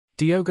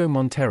Diogo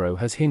Monteiro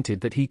has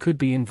hinted that he could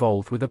be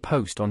involved with a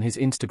post on his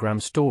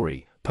Instagram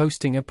story,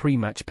 posting a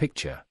pre-match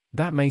picture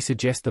that may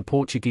suggest the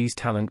Portuguese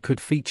talent could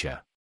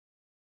feature.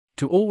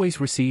 To always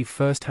receive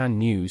first-hand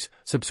news,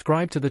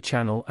 subscribe to the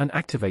channel and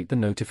activate the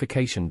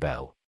notification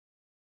bell.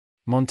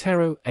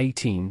 Monteiro,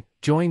 18,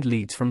 joined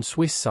Leeds from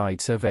Swiss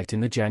side Servette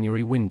in the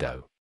January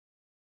window.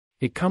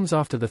 It comes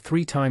after the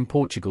three-time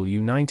Portugal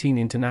U19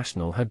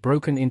 international had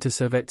broken into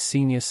Servette's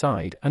senior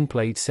side and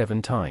played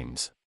 7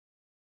 times.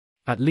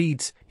 At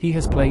Leeds, he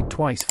has played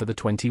twice for the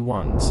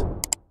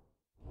 21s.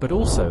 But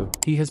also,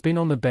 he has been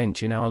on the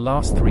bench in our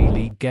last 3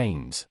 league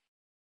games.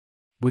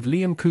 With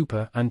Liam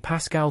Cooper and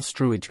Pascal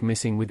Struij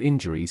missing with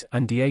injuries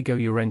and Diego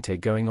Llorente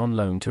going on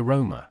loan to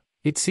Roma,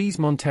 it sees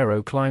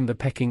Monteiro climb the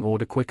pecking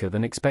order quicker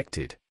than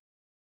expected.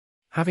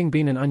 Having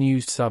been an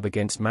unused sub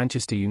against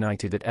Manchester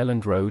United at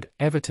Elland Road,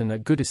 Everton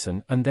at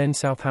Goodison and then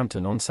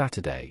Southampton on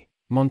Saturday,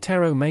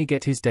 Monteiro may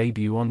get his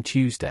debut on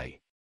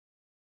Tuesday.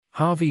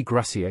 Javi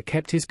Gracia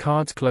kept his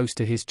cards close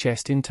to his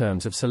chest in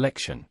terms of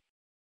selection.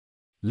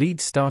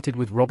 Leeds started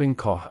with Robin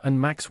Koch and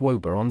Max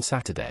Wober on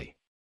Saturday.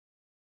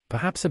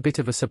 Perhaps a bit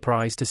of a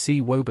surprise to see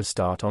Wober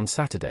start on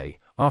Saturday,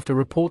 after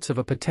reports of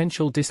a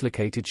potential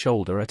dislocated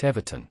shoulder at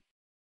Everton.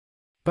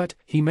 But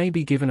he may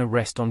be given a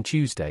rest on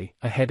Tuesday,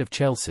 ahead of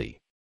Chelsea.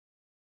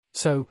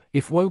 So,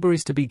 if Wober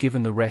is to be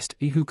given the rest,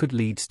 who could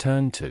Leeds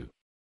turn to?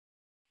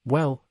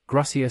 Well,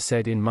 Gracia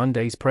said in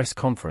Monday's press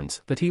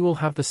conference that he will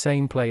have the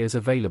same players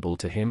available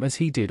to him as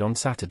he did on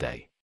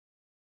Saturday.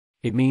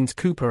 It means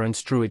Cooper and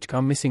Struij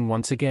are missing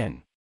once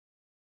again.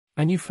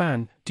 A new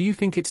fan, do you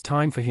think it's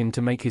time for him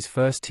to make his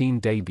first team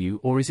debut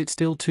or is it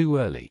still too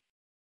early?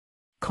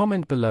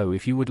 Comment below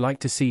if you would like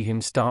to see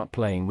him start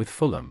playing with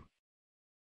Fulham.